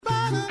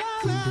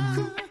You're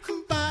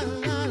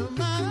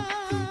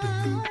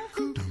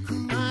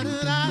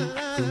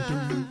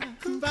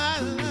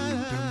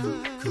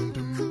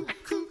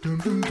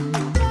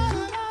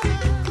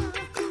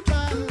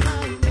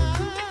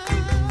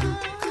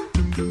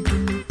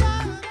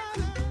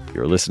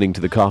listening to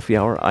the Coffee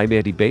Hour. I'm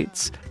Andy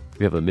Bates.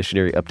 We have a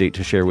missionary update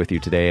to share with you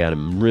today, and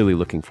I'm really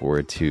looking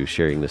forward to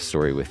sharing this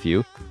story with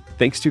you.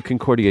 Thanks to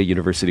Concordia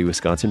University,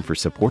 Wisconsin for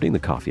supporting the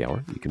Coffee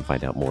Hour. You can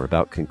find out more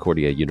about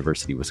Concordia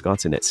University,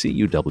 Wisconsin at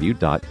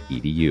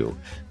cuw.edu.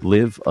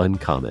 Live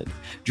Uncommon.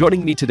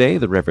 Joining me today,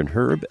 the Reverend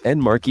Herb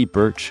and Markie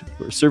Burch,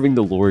 who are serving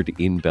the Lord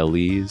in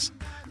Belize.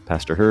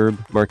 Pastor Herb,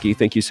 Markie,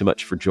 thank you so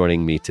much for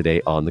joining me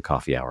today on the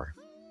Coffee Hour.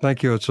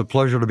 Thank you. It's a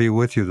pleasure to be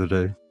with you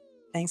today.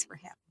 Thanks for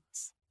having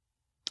us.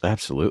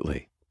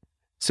 Absolutely.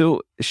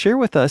 So share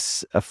with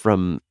us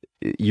from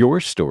your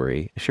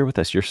story,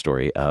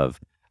 of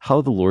how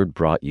the Lord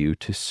brought you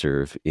to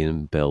serve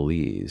in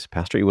Belize.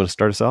 Pastor, you want to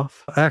start us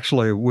off?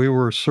 Actually, we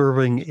were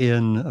serving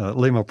in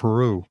Lima,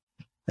 Peru,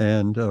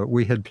 and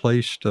we had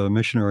placed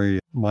missionary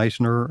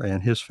Meisner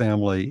and his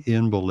family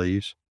in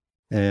Belize.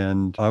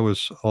 And I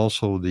was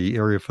also the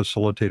area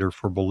facilitator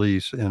for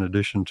Belize, in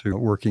addition to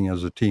working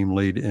as a team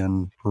lead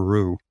in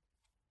Peru.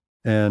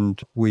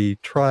 And we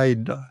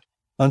tried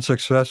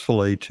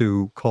unsuccessfully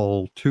to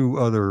call two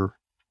other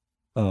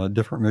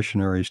different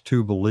missionaries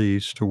to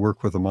Belize to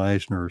work with the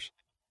Meisners.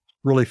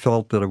 Really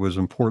felt that it was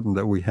important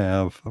that we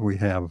have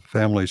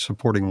families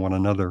supporting one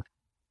another.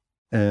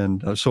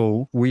 And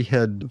so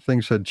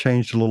things had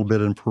changed a little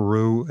bit in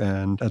Peru.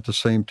 And at the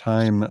same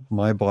time,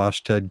 my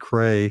boss, Ted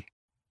Cray,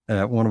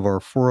 at one of our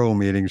 4-0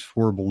 meetings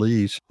for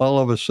Belize, all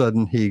of a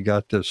sudden he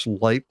got this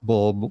light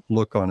bulb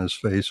look on his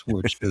face,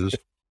 which is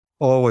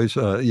always,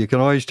 you can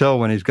always tell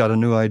when he's got a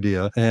new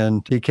idea.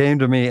 And he came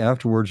to me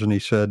afterwards and he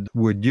said,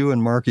 "Would you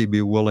and Markie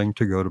be willing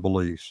to go to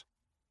Belize?"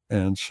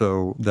 And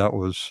so that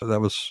was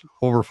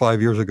over 5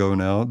 years ago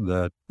now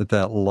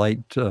that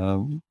light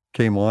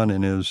came on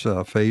in his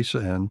face,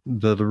 and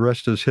the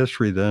rest is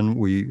history. Then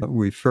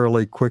we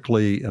fairly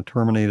quickly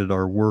terminated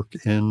our work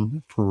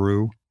in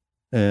Peru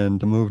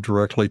and moved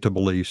directly to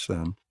Belize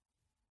then.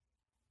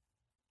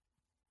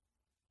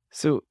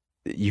 So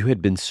you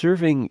had been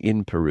serving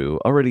in Peru,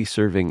 already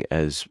serving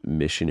as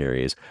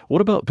missionaries. What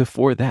about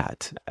before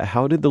that?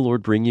 How did the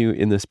Lord bring you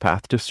in this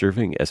path to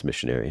serving as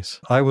missionaries?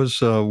 I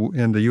was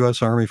in the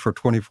U.S. Army for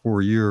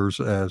 24 years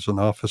as an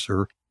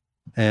officer.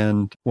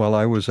 And while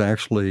I was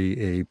actually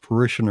a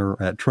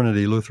parishioner at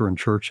Trinity Lutheran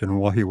Church in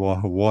Wahiawa,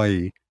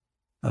 Hawaii,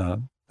 I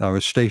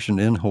was stationed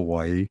in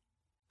Hawaii.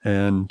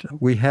 And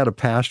we had a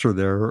pastor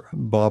there,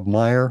 Bob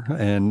Meyer,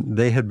 and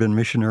they had been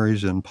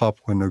missionaries in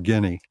Papua New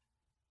Guinea.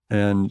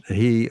 And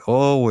he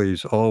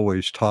always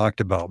talked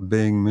about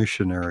being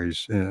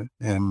missionaries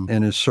in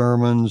his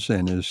sermons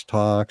and his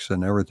talks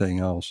and everything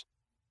else.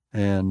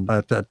 And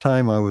at that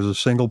time, I was a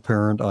single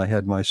parent. I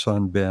had my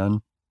son,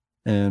 Ben,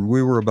 and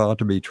we were about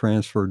to be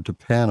transferred to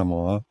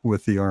Panama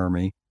with the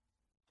Army.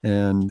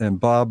 And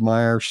Bob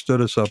Meyer stood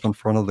us up in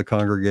front of the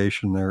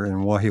congregation there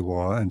in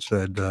Wahiawa and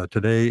said,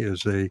 "Today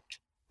is a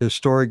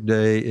historic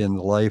day in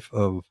the life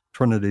of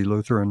Trinity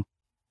Lutheran.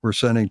 We're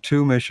sending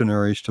 2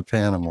 missionaries to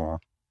Panama."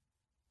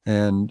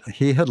 And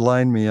he had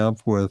lined me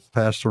up with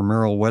Pastor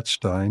Merrill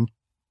Wetstein,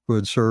 who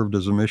had served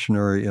as a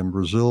missionary in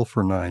Brazil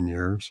for 9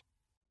 years.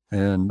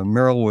 And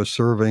Merrill was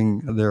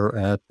serving there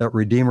at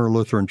Redeemer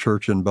Lutheran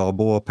Church in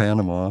Balboa,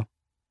 Panama.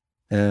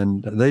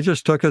 And they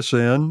just took us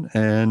in,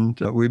 and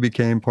we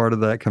became part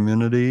of that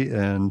community.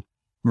 And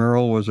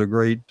Merrill was a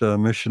great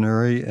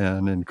missionary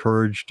and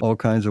encouraged all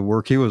kinds of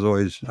work. He was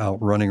always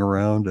out running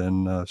around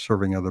and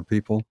serving other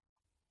people.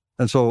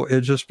 And so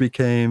it just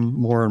became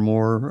more and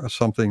more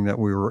something that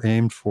we were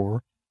aimed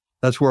for.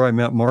 That's where I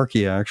met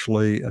Markie,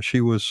 actually. She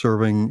was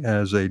serving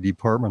as a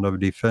Department of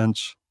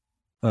Defense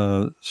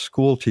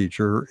school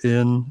teacher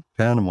in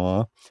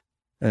Panama.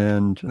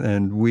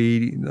 And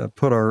we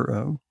put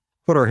our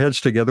heads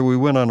together. We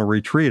went on a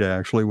retreat,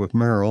 actually, with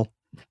Merrill.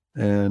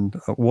 And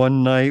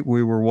one night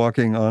we were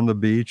walking on the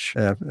beach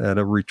at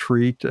a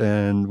retreat,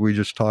 and we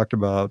just talked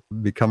about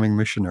becoming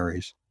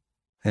missionaries.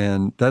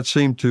 And that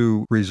seemed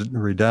to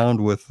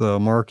redound with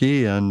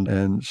Markie,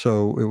 and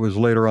so it was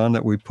later on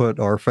that we put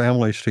our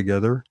families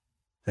together,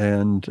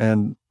 and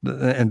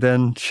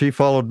then she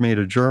followed me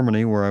to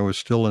Germany, where I was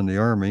still in the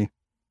Army,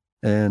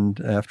 and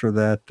after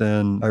that,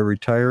 then I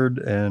retired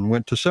and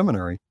went to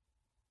seminary,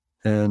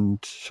 and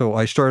so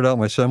I started out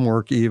my sem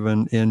work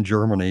even in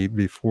Germany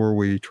before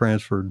we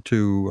transferred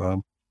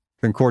to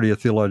Concordia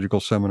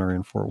Theological Seminary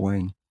in Fort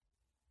Wayne.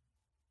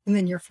 And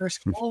then your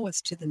first call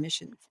was to the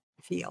mission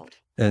field.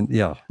 And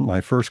yeah,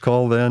 my first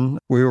call then,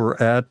 we were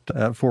at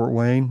Fort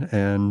Wayne,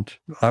 and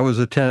I was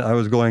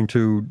going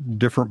to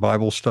different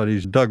Bible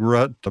studies.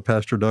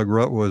 Pastor Doug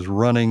Rutt was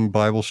running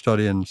Bible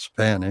study in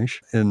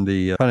Spanish in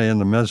the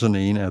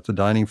mezzanine at the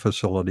dining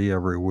facility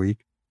every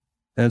week.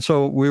 And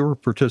so we were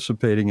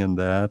participating in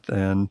that.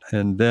 And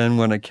then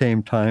when it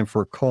came time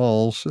for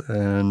calls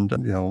and,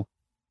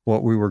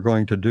 what we were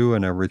going to do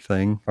and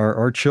everything,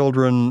 our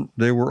children,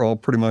 they were all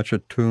pretty much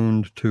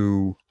attuned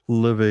to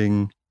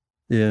living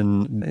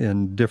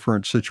in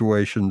different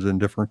situations, in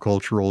different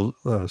cultural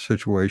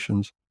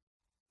situations.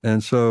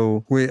 And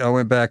so I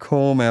went back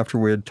home after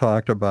we had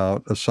talked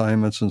about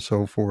assignments and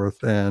so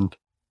forth, and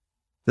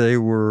they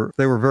were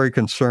very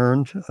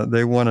concerned.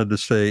 They wanted to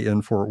stay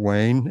in Fort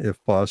Wayne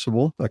if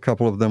possible. A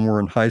couple of them were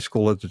in high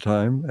school at the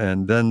time.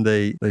 And then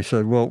they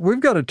said, well,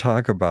 we've got to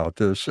talk about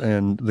this.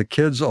 And the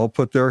kids all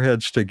put their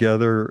heads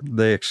together.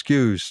 They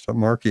excused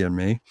Markie and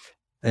me.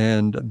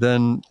 And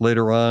then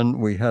later on,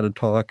 we had a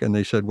talk, and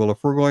they said, well,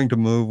 if we're going to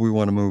move, we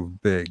want to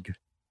move big.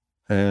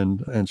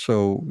 And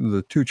so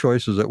the two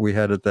choices that we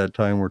had at that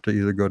time were to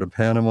either go to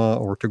Panama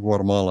or to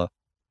Guatemala.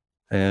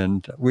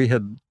 And we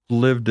had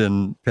lived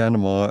in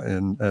Panama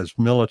as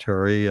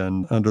military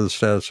and under the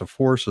status of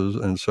forces.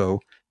 And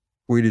so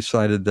we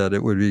decided that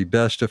it would be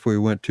best if we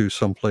went to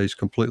someplace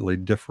completely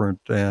different.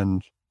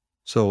 And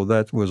so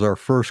that was our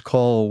first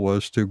call,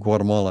 was to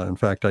Guatemala. In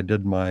fact, I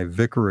did my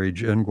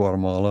vicarage in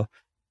Guatemala,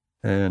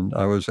 and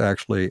I was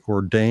actually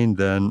ordained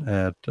then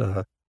at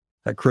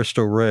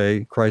Cristo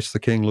Rey, Christ the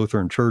King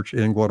Lutheran Church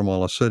in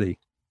Guatemala City.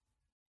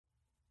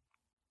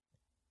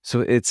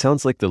 So it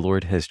sounds like the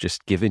Lord has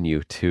just given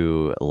you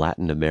to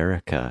Latin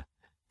America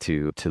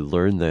to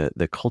learn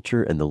the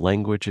culture and the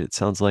language. It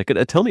sounds like.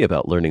 Tell me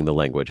about learning the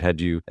language.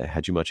 Had you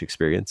much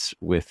experience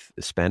with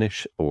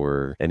Spanish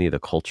or any of the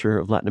culture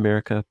of Latin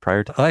America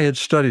prior to? I had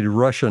studied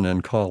Russian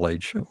in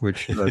college,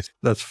 which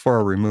that's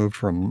far removed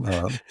from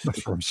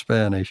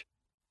Spanish,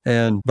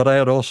 but I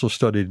had also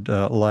studied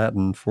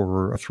Latin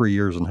for 3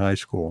 years in high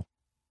school.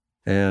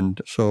 And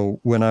so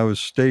when I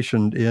was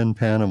stationed in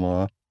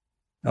Panama,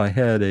 I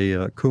had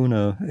a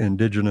Kuna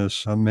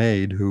indigenous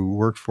maid who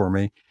worked for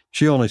me.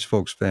 She only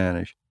spoke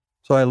Spanish.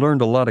 So I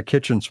learned a lot of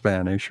kitchen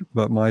Spanish,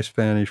 but my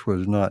Spanish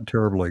was not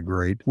terribly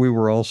great. We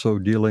were also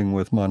dealing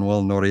with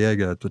Manuel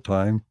Noriega at the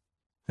time.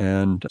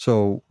 And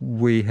so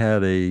we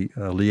had a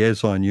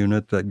liaison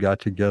unit that got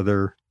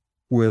together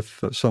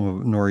with some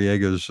of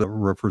Noriega's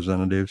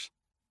representatives,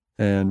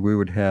 and we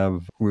would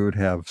have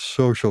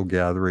social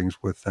gatherings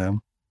with them.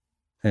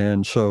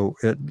 And so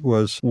it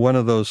was one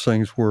of those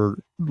things where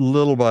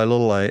little by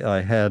little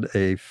I had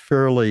a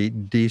fairly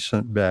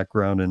decent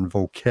background in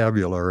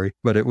vocabulary,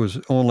 but it was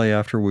only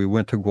after we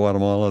went to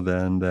Guatemala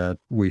then that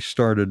we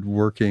started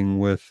working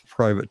with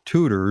private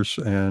tutors,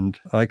 and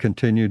I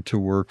continued to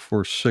work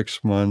for 6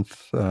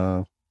 months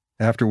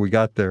after we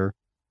got there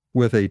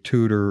with a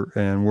tutor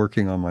and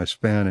working on my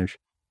Spanish.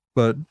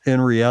 But in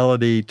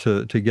reality,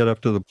 to get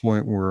up to the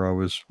point where I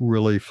was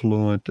really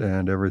fluent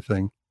and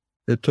everything,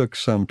 it took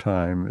some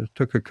time. It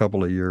took a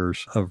couple of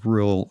years of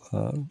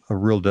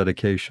real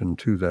dedication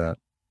to that.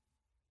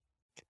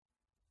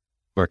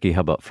 Markie,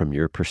 how about from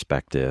your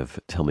perspective?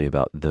 Tell me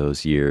about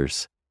those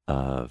years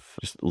of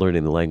just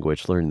learning the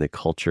language, learning the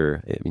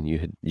culture. I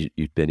mean,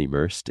 you'd been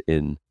immersed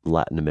in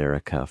Latin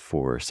America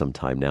for some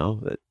time now.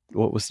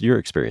 What was your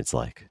experience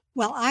like?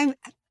 Well,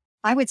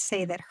 I would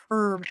say that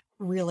Herb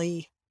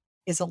really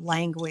is a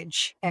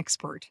language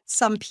expert.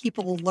 Some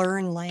people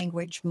learn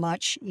language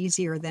much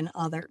easier than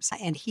others,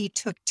 and he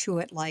took to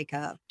it like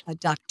a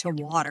duck to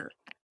water.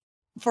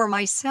 For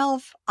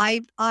myself,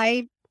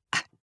 I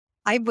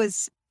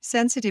was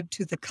sensitive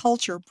to the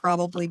culture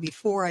probably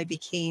before I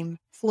became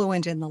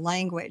fluent in the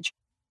language.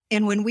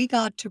 And when we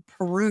got to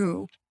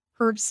Peru,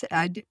 Herb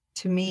said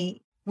to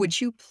me,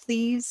 "Would you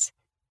please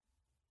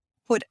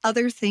put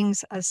other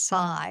things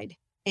aside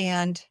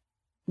and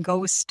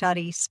go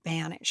study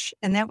Spanish?"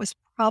 And that was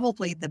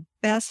probably the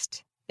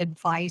best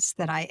advice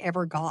that I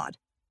ever got.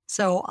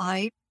 So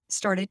I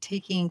started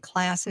taking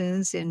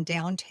classes in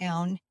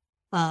downtown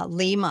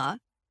Lima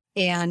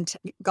and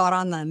got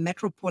on the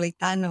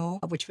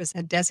Metropolitano, which was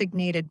a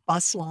designated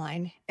bus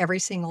line, every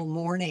single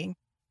morning.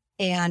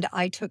 And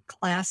I took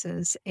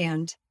classes,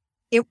 and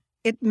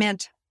it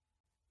meant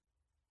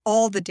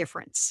all the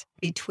difference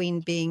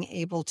between being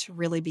able to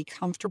really be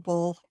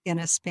comfortable in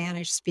a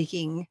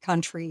Spanish-speaking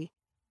country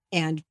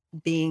and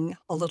being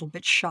a little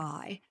bit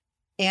shy.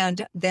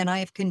 And then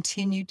I've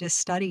continued to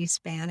study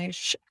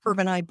Spanish. Herb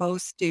and I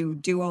both do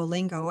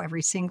Duolingo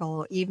every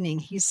single evening.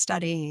 He's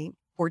studying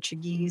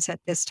Portuguese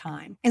at this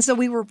time. And so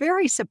we were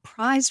very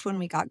surprised when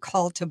we got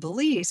called to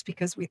Belize,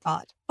 because we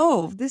thought,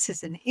 oh, this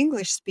is an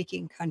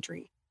English-speaking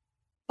country.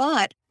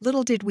 But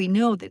little did we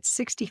know that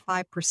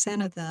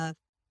 65% of the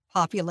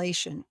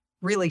population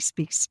really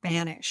speaks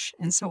Spanish.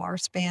 And so our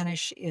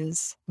Spanish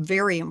is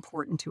very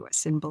important to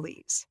us in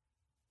Belize.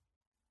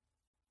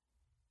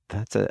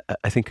 That's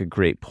I think, a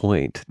great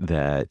point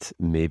that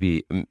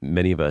maybe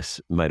many of us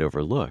might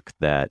overlook,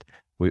 that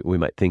we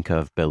might think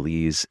of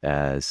Belize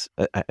as,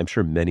 I'm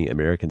sure many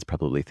Americans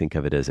probably think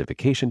of it as a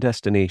vacation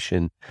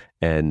destination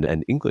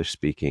and English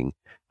speaking.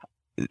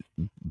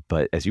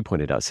 But as you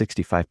pointed out,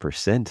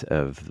 65%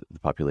 of the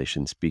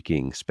population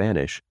speaking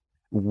Spanish.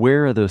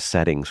 Where are those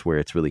settings where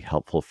it's really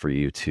helpful for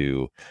you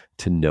to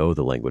know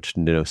the language, to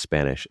know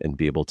Spanish and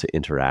be able to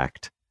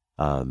interact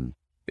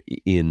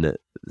in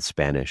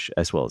Spanish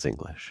as well as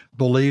English.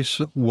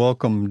 Belize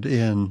welcomed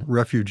in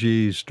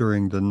refugees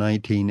during the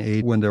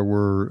 1980s when there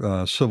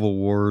were civil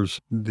wars,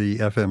 the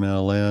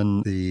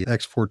FMLN, the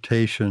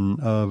exportation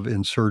of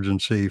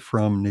insurgency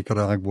from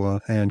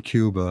Nicaragua and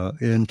Cuba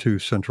into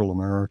Central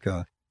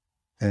America.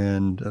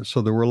 And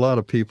so there were a lot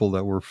of people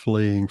that were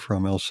fleeing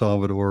from El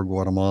Salvador,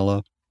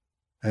 Guatemala,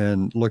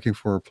 and looking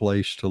for a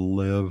place to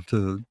live,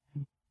 to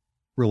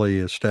really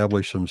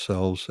establish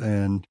themselves.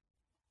 And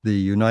the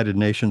United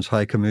Nations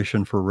High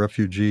Commission for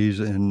Refugees,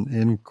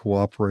 in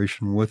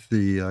cooperation with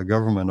the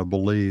government of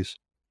Belize,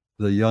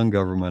 the young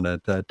government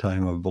at that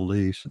time of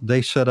Belize,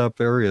 they set up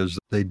areas.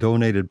 They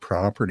donated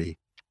property,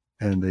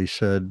 and they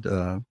said,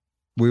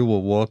 we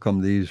will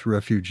welcome these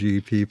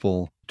refugee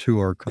people to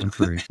our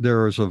country.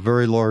 There is a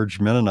very large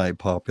Mennonite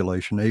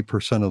population.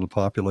 8% of the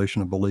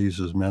population of Belize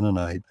is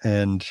Mennonite.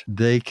 And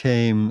they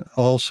came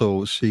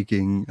also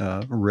seeking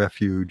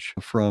refuge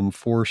from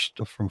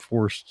forced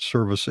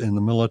service in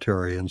the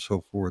military and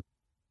so forth.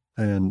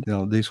 And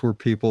these were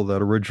people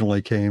that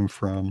originally came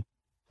from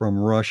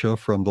Russia,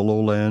 from the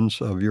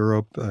lowlands of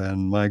Europe,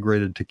 and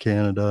migrated to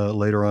Canada,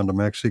 later on to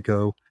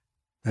Mexico,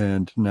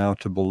 and now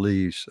to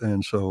Belize.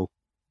 And so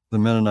the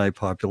Mennonite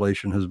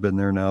population has been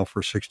there now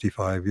for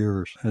 65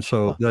 years. And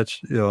so that's,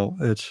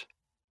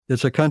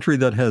 it's a country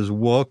that has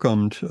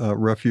welcomed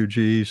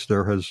refugees.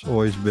 There has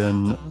always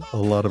been a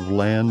lot of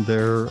land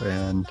there,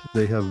 and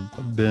they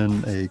have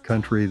been a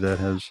country that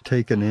has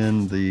taken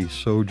in the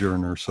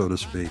sojourner, so to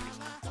speak.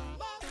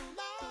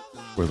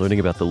 We're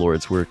learning about the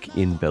Lord's work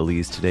in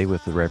Belize today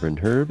with the Reverend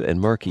Herb and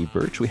Markie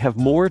Burch. We have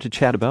more to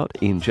chat about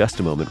in just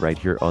a moment right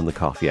here on the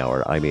Coffee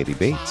Hour. I'm Andy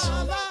Bates.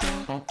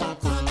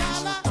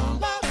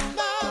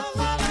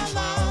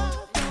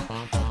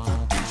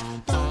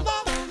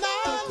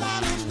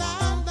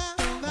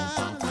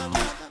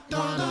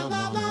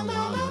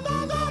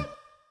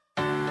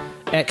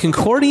 At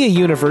Concordia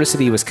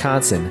University,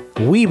 Wisconsin,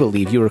 we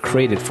believe you were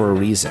created for a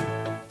reason: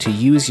 to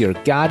use your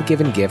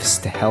God-given gifts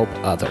to help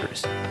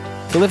others,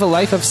 to live a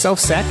life of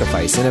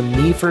self-sacrifice in a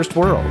me-first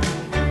world,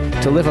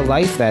 to live a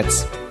life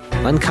that's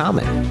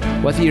uncommon.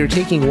 Whether you're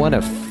taking one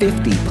of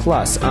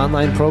 50-plus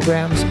online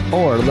programs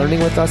or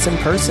learning with us in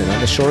person on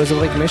the shores of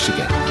Lake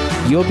Michigan,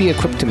 you'll be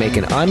equipped to make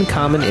an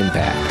uncommon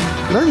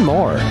impact. Learn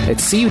more at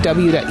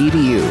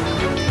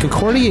cuw.edu.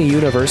 Concordia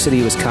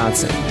University,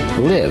 Wisconsin.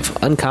 Live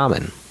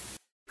uncommon.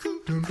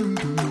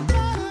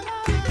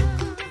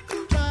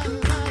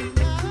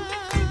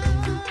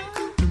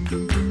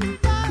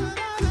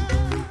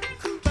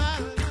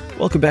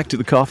 Welcome back to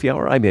the Coffee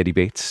Hour. I'm Andy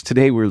Bates.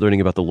 Today we're learning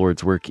about the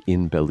Lord's work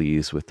in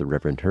Belize with the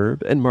Reverend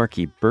Herb and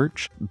Markie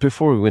Burch.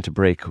 Before we went to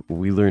break,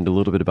 we learned a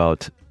little bit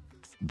about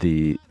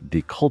the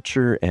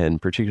culture and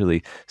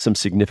particularly some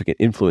significant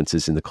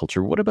influences in the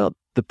culture. What about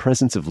the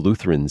presence of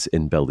Lutherans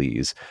in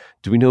Belize?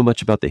 Do we know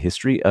much about the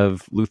history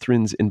of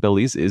Lutherans in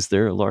Belize? Is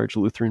there a large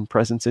Lutheran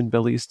presence in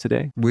Belize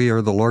today? We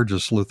are the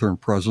largest Lutheran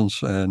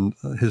presence, and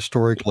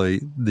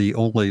historically the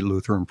only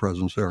Lutheran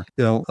presence there.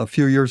 A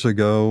few years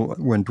ago,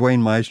 when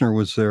Dwayne Meisner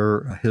was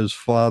there, his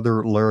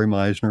father, Larry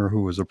Meisner,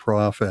 who was a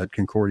prof at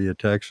Concordia,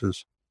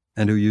 Texas,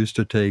 and who used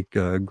to take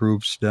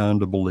groups down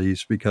to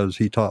Belize because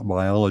he taught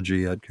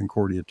biology at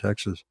Concordia,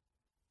 Texas.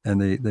 And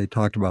they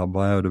talked about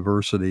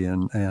biodiversity,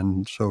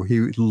 and so he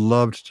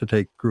loved to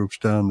take groups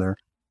down there.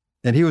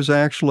 And he was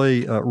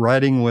actually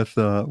riding with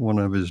one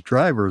of his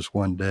drivers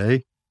one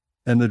day,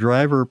 and the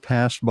driver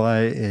passed by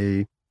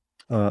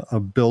a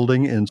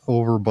building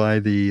over by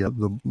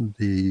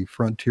the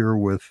frontier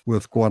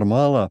with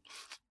Guatemala,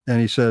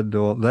 and he said,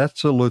 "Well,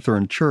 that's a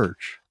Lutheran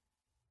church."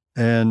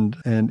 And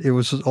it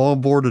was all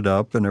boarded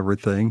up and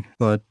everything,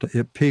 but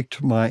it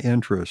piqued my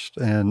interest.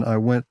 And I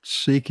went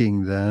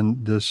seeking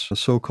then this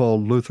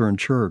so-called Lutheran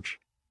church.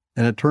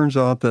 And it turns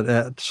out that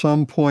at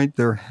some point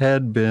there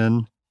had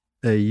been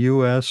a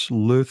U.S.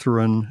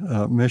 Lutheran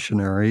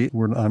missionary.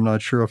 I'm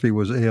not sure if he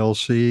was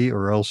ALC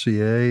or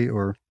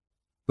LCA,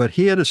 but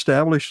he had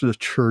established a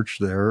church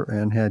there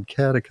and had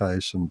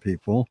catechized some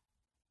people.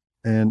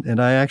 And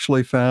I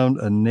actually found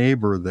a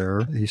neighbor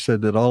there. He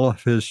said that all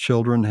of his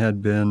children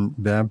had been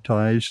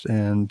baptized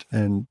and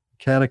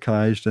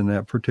catechized in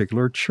that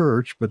particular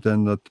church, but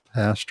then the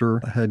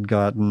pastor had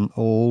gotten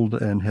old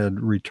and had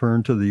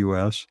returned to the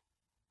U.S.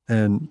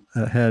 and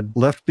had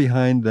left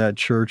behind that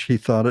church. He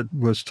thought it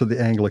was to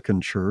the Anglican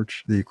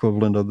Church, the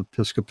equivalent of the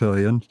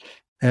Episcopalian.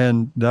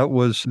 And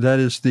that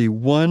is the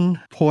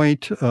one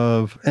point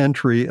of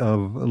entry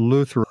of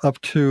Luther up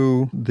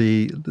to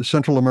the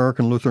Central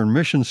American Lutheran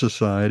Mission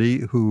Society,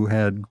 who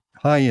had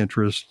high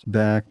interest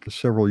back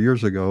several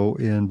years ago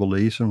in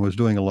Belize and was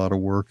doing a lot of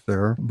work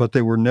there, but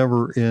they were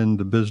never in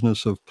the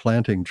business of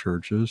planting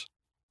churches.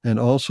 And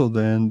also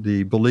then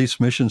the Belize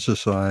Mission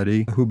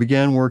Society, who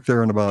began work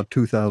there in about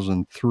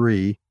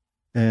 2003.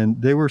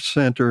 And they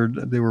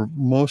were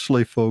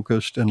mostly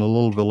focused in a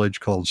little village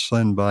called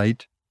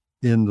Sunbite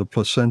in the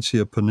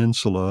Placencia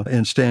Peninsula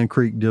and Stand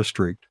Creek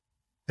District.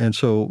 And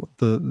so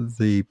the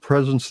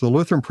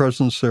Lutheran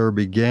presence there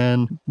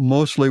began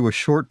mostly with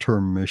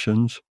short-term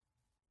missions,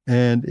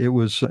 And it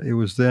was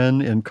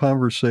then in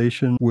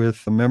conversation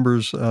with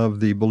members of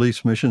the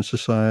Belize Mission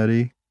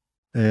Society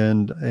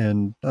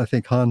and I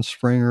think Hans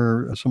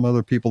Springer, some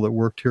other people that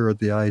worked here at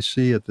the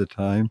IC at the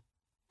time,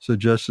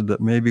 suggested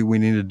that maybe we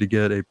needed to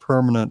get a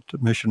permanent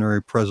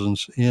missionary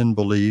presence in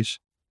Belize.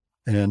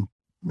 And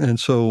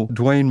so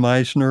Dwayne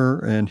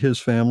Meisner and his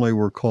family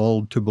were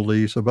called to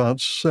Belize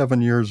about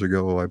 7 years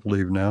ago, I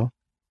believe now.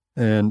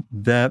 And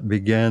that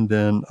began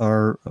then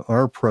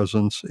our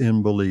presence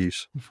in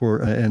Belize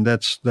and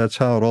that's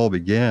how it all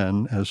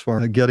began as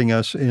far as getting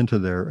us into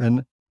there.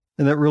 And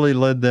that really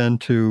led then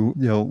to,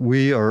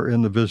 we are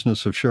in the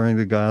business of sharing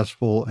the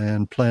gospel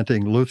and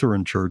planting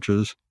Lutheran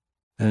churches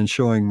and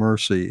showing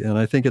mercy. And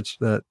I think it's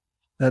that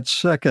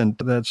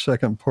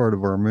second part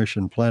of our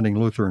mission, planting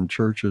Lutheran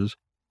churches,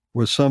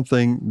 was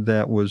something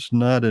that was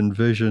not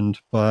envisioned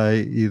by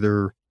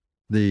either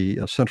the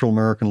Central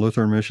American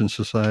Lutheran Mission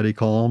Society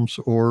columns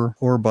or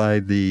by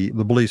the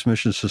Belize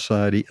Mission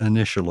Society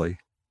initially.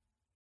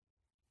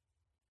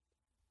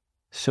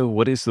 So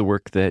what is the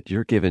work that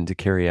you're given to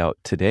carry out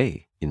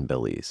today in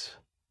Belize?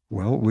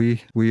 Well,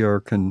 we are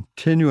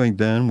continuing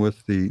then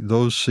with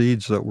those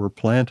seeds that were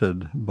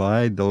planted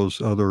by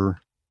those other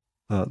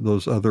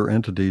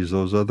entities,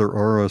 those other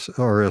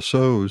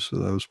RSOs,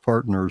 those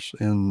partners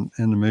in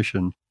the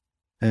mission.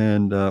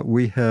 And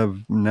we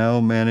have now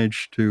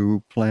managed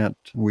to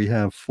we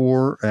have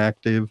 4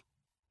 active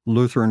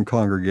Lutheran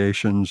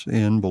congregations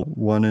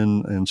one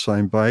in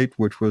Seinbeit,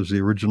 which was the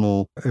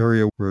original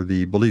area where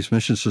the Belize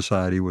Mission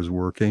Society was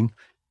working.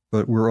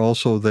 But we're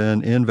also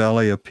then in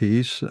Valley of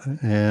Peace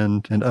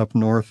and up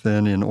north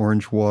then in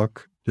Orange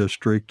Walk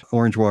District,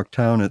 Orange Walk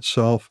Town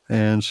itself,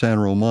 and San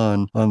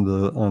Roman on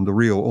the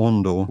Rio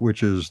Hondo,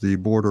 which is the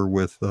border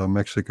with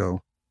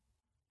Mexico.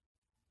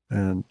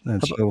 And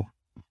so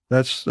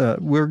that's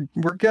we're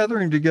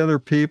gathering together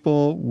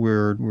people.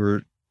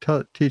 We're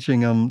teaching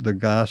them the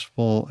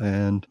gospel,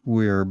 and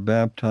we're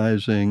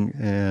baptizing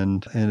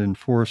and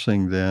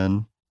reinforcing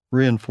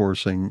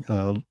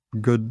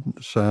good,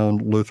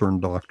 sound Lutheran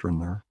doctrine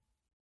there.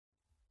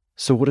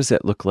 So what does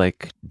that look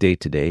like day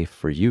to day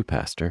for you,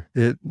 Pastor?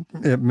 It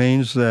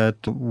means that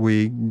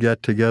we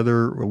get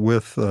together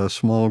with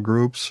small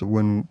groups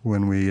when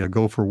we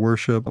go for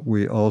worship.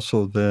 We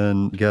also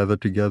then gather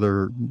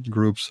together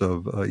groups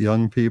of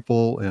young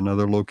people in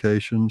other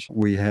locations.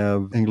 We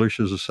have English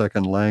as a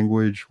second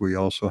language. We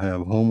also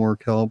have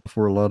homework help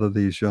for a lot of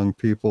these young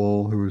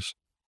people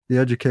the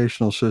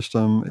educational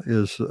system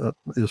is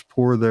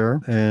poor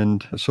there,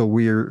 and so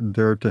we are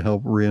there to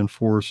help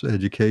reinforce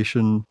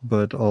education,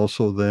 but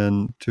also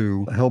then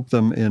to help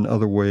them in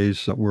other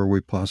ways where we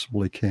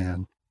possibly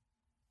can.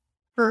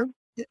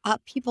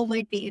 People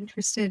might be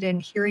interested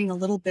in hearing a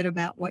little bit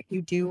about what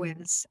you do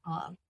as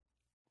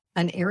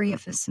an area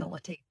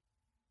facilitator.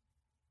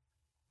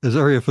 As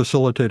area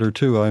facilitator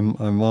too,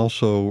 I'm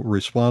also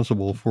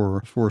responsible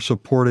for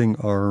supporting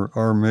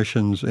our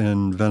missions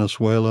in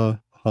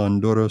Venezuela,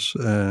 Honduras,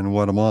 and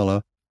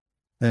Guatemala.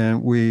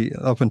 And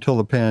up until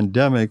the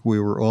pandemic, we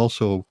were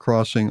also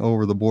crossing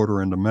over the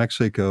border into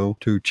Mexico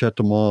to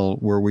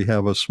Chetumal, where we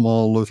have a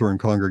small Lutheran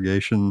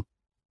congregation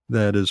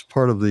that is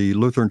part of the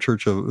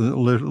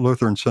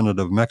Lutheran Synod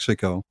of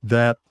Mexico.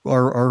 That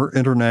our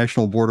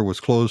international border was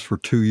closed for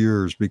 2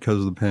 years because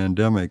of the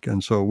pandemic,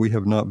 and so we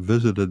have not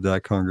visited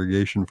that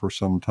congregation for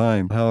some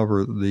time.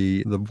 However,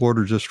 the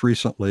border just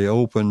recently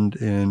opened,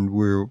 and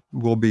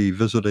we'll be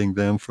visiting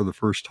them for the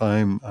first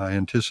time, I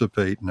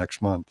anticipate,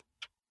 next month.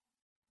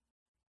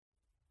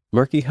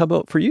 Markie, how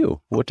about for you?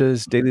 What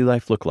does daily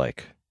life look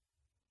like?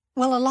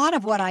 Well, a lot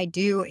of what I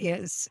do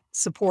is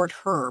support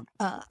Herb.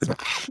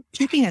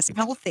 Keeping us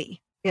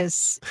healthy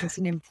is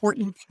an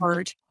important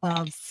part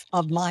of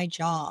my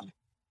job.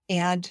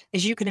 And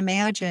as you can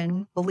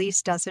imagine,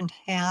 Belize doesn't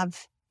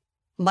have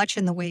much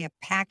in the way of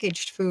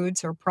packaged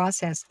foods or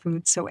processed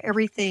foods, so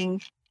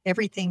everything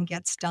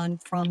gets done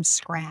from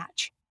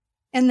scratch.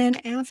 And then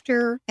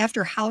after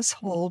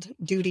household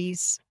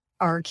duties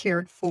are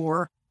cared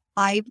for,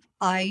 I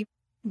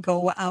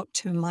go out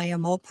to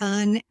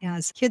Mayamopan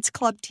as kids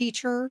club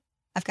teacher.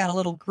 I've got a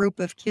little group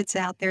of kids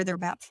out there. There are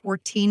about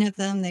 14 of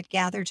them that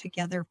gather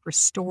together for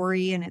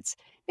story, and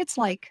it's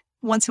like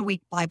once a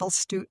week Bible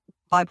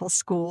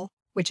school,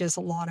 which is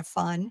a lot of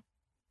fun.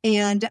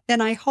 And then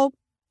I hope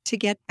to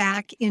get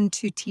back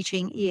into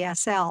teaching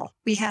ESL.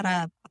 We had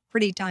a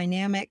pretty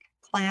dynamic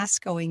class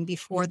going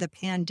before the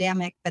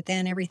pandemic, but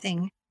then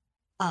everything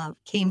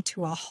came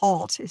to a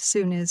halt as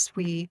soon as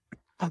we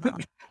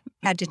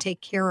had to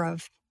take care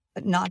of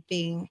not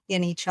being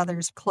in each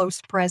other's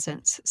close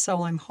presence.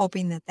 So I'm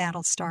hoping that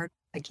that'll start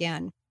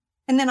again.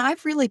 And then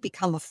I've really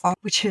become a farmer,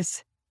 which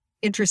is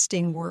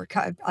interesting work.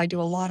 I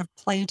do a lot of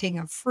planting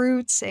of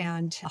fruits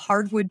and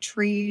hardwood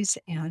trees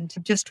and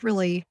just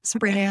really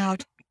spread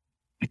out,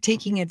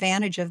 taking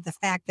advantage of the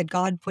fact that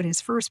God put his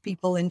first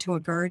people into a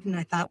garden.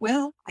 I thought,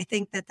 well, I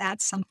think that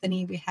that's something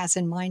he has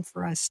in mind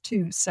for us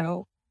too.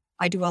 So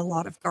I do a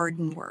lot of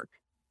garden work.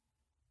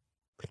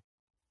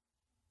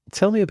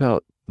 Tell me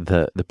about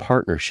the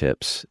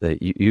partnerships that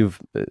you've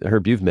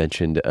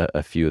mentioned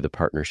a few of the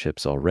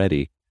partnerships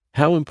already.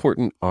 How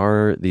important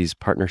are these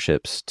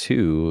partnerships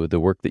to the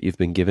work that you've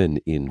been given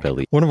in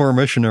Belize? One of our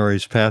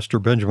missionaries, Pastor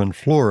Benjamin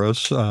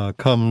Flores,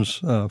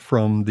 comes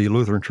from the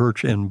Lutheran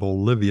Church in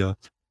Bolivia,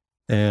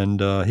 and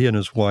he and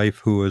his wife,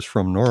 who is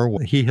from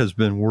Norway, he has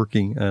been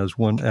working as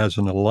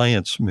an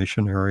alliance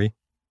missionary,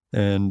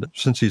 and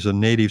since he's a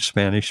native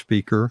Spanish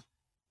speaker,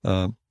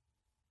 uh,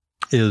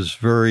 it's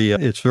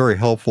very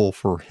helpful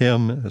for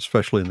him,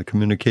 especially in the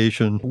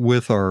communication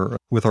with our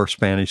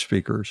Spanish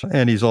speakers.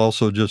 And he's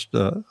also just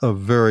a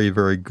very,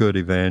 very good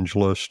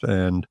evangelist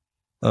and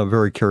a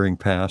very caring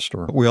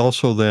pastor. We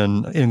also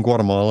then, in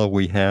Guatemala,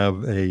 we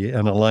have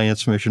an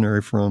alliance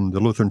missionary from the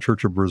Lutheran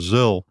Church of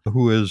Brazil,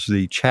 who is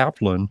the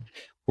chaplain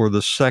for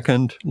the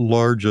second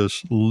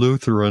largest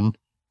Lutheran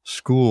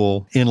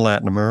school in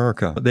Latin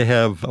America. They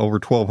have over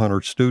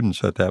 1,200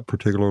 students at that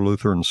particular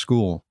Lutheran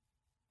school.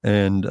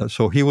 And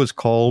so he was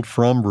called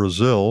from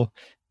Brazil,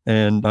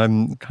 and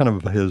I'm kind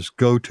of his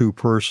go-to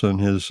person.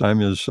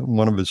 I'm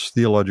one of his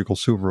theological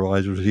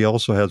supervisors. He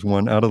also has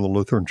one out of the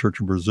Lutheran Church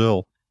of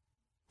Brazil.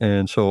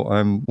 And so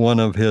I'm one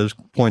of his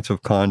points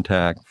of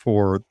contact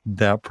for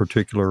that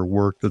particular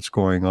work that's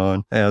going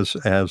on as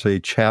a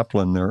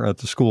chaplain there at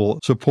the school,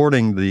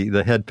 supporting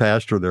the head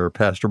pastor there,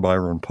 Pastor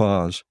Byron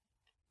Paz.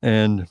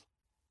 And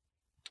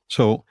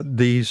so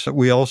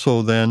we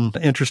also then,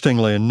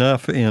 interestingly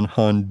enough, in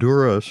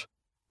Honduras,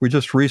 we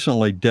just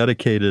recently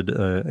dedicated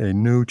a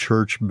new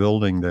church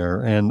building there,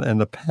 and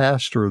the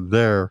pastor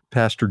there,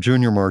 Pastor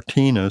Junior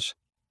Martinez,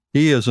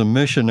 he is a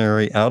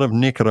missionary out of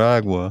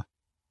Nicaragua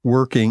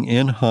working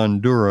in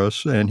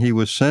Honduras, and he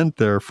was sent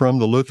there from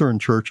the Lutheran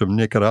Church of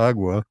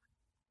Nicaragua,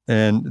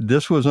 and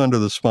this was under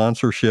the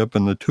sponsorship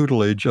and the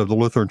tutelage of the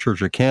Lutheran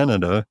Church of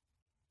Canada.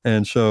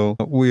 And so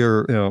we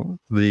are,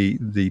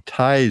 the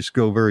ties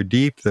go very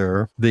deep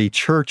there. The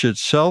church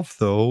itself,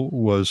 though,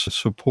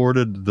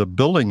 supported the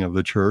building of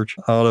the church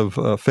out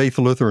of Faith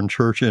Lutheran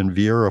Church in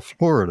Vieira,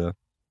 Florida.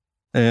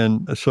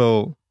 And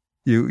so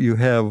you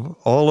have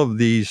all of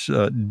these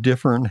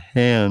different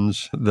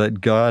hands that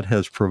God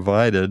has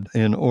provided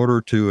in order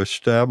to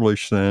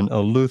establish then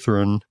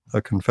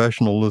a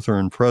confessional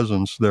Lutheran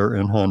presence there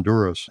in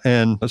Honduras.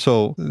 And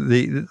so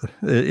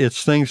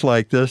it's things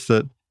like this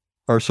that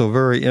are so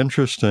very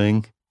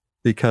interesting,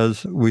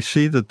 because we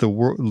see that the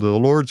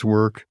Lord's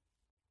work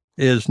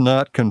is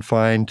not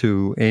confined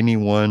to any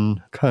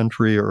one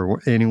country or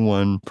any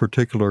one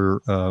particular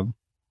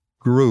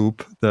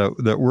group,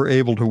 that we're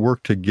able to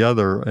work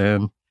together,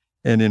 and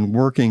in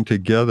working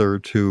together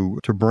to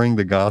bring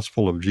the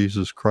gospel of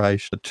Jesus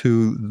Christ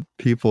to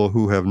people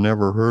who have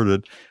never heard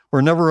it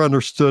or never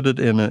understood it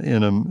in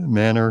a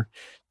manner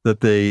that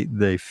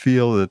they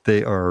feel that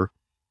they are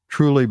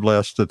truly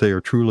blessed, that they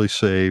are truly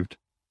saved,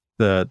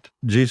 that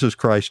Jesus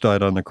Christ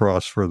died on the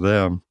cross for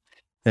them,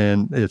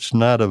 and it's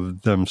not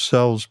of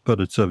themselves,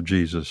 but it's of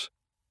Jesus.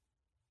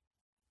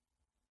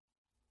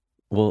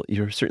 Well,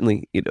 you're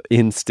certainly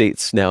in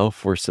States now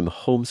for some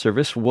home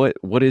service.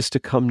 What is to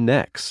come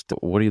next?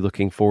 What are you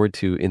looking forward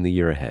to in the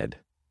year ahead?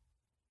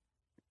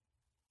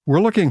 We're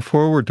looking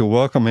forward to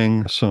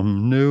welcoming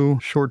some new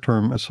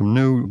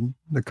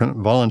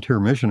volunteer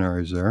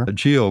missionaries there.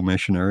 Geo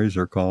missionaries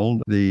are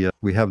called.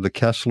 We have the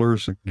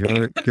Kesslers,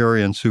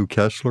 Gary and Sue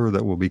Kessler,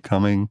 that will be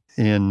coming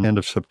in end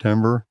of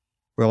September.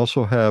 We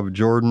also have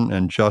Jordan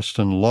and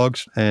Justin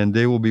Luggs, and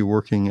they will be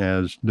working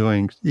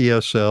doing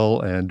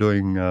ESL and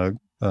doing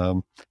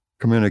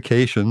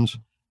communications.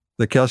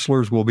 The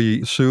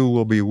Kesslers Sue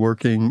will be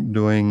working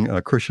doing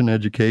Christian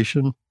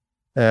education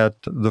at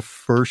the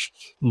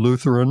First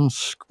Lutheran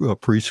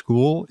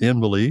preschool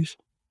in Belize,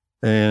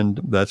 and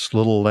that's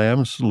Little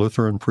Lambs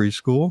Lutheran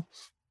Preschool.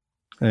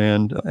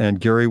 And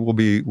Gary will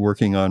be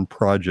working on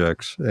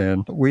projects.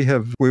 And we've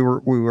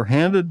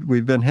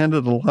been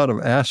handed a lot of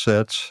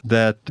assets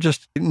that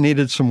just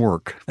needed some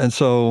work. And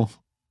so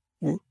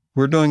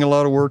we're doing a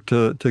lot of work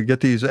to get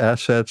these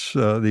assets,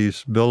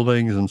 these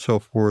buildings and so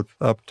forth,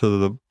 up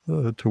to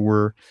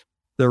where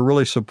they're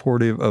really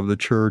supportive of the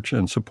church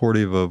and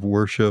supportive of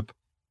worship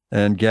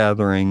and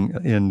gathering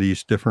in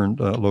these different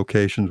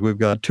locations. We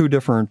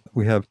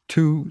have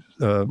two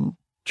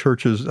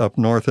churches up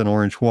north in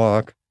Orange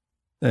Walk,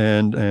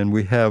 and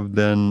we have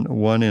then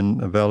one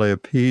in Valley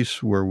of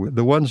Peace, where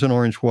the ones in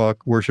Orange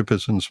Walk, worship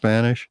is in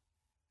Spanish.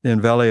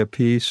 In Valley of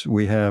Peace,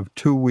 we have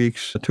 2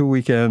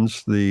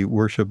 weekends, the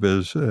worship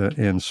is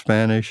in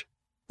Spanish,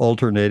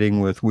 alternating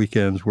with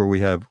weekends where we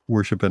have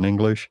worship in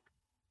English.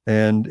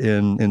 And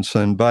in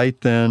San Bite,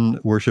 then,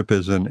 worship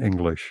is in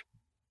English.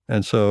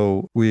 And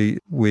so we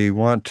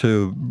want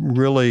to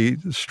really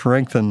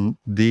strengthen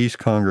these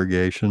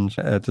congregations.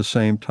 At the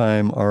same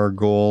time, our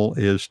goal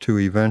is to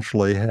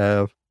eventually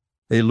have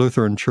a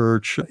Lutheran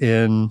church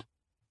in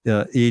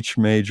each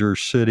major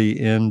city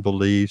in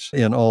Belize,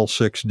 in all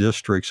 6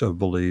 districts of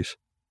Belize.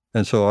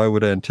 And so I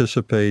would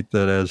anticipate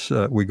that as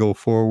we go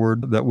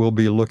forward, that we'll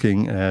be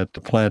looking at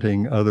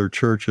planting other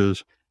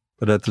churches,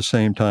 but at the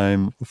same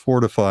time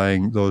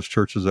fortifying those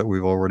churches that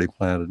we've already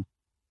planted.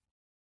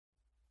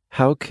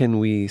 How can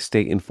we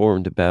stay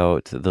informed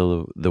about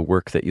the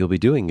work that you'll be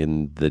doing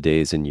in the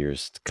days and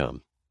years to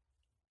come?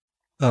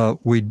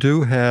 We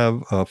do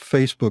have a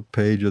Facebook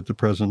page at the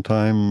present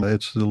time.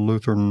 It's the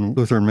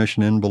Lutheran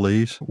Mission in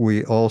Belize.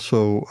 We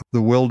also,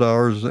 the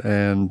Wildars,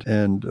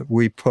 and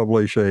we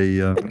publish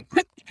a...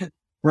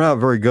 We're not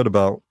very good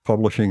about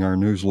publishing our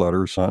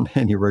newsletters on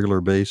any regular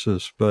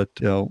basis, but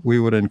we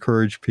would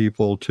encourage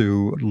people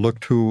to look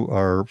to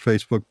our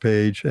Facebook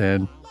page,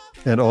 and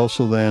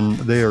also then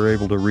they are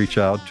able to reach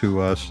out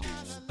to us.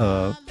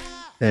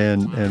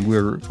 And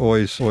we're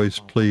always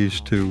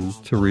pleased to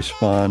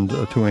respond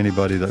to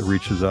anybody that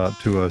reaches out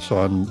to us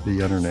on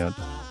the internet.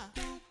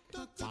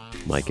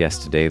 My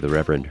guests today, the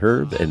Reverend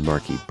Herb and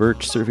Markie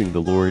Burch, serving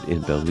the Lord in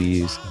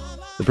Belize.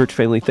 The Burch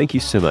family, thank you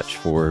so much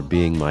for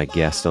being my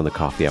guest on the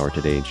Coffee Hour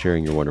today and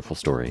sharing your wonderful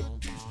story.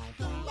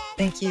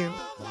 Thank you.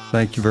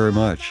 Thank you very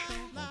much.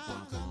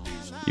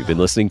 You've been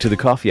listening to the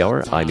Coffee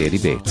Hour. I'm Andy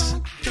Bates.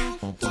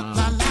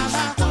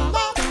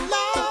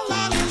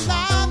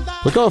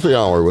 The Coffee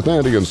Hour with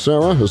Andy and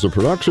Sarah is a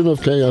production of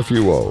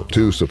KFUO.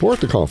 To support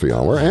the Coffee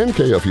Hour and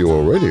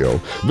KFUO Radio,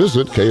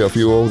 visit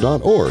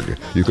KFUO.org.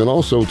 You can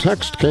also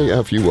text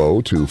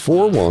KFUO to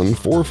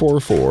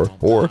 41444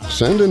 or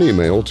send an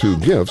email to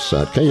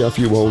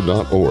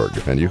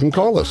gifts@KFUO.org. And you can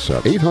call us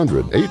at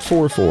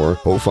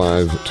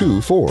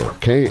 800-844-0524.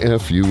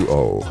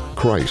 KFUO.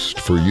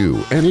 Christ for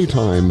you,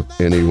 anytime,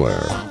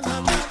 anywhere.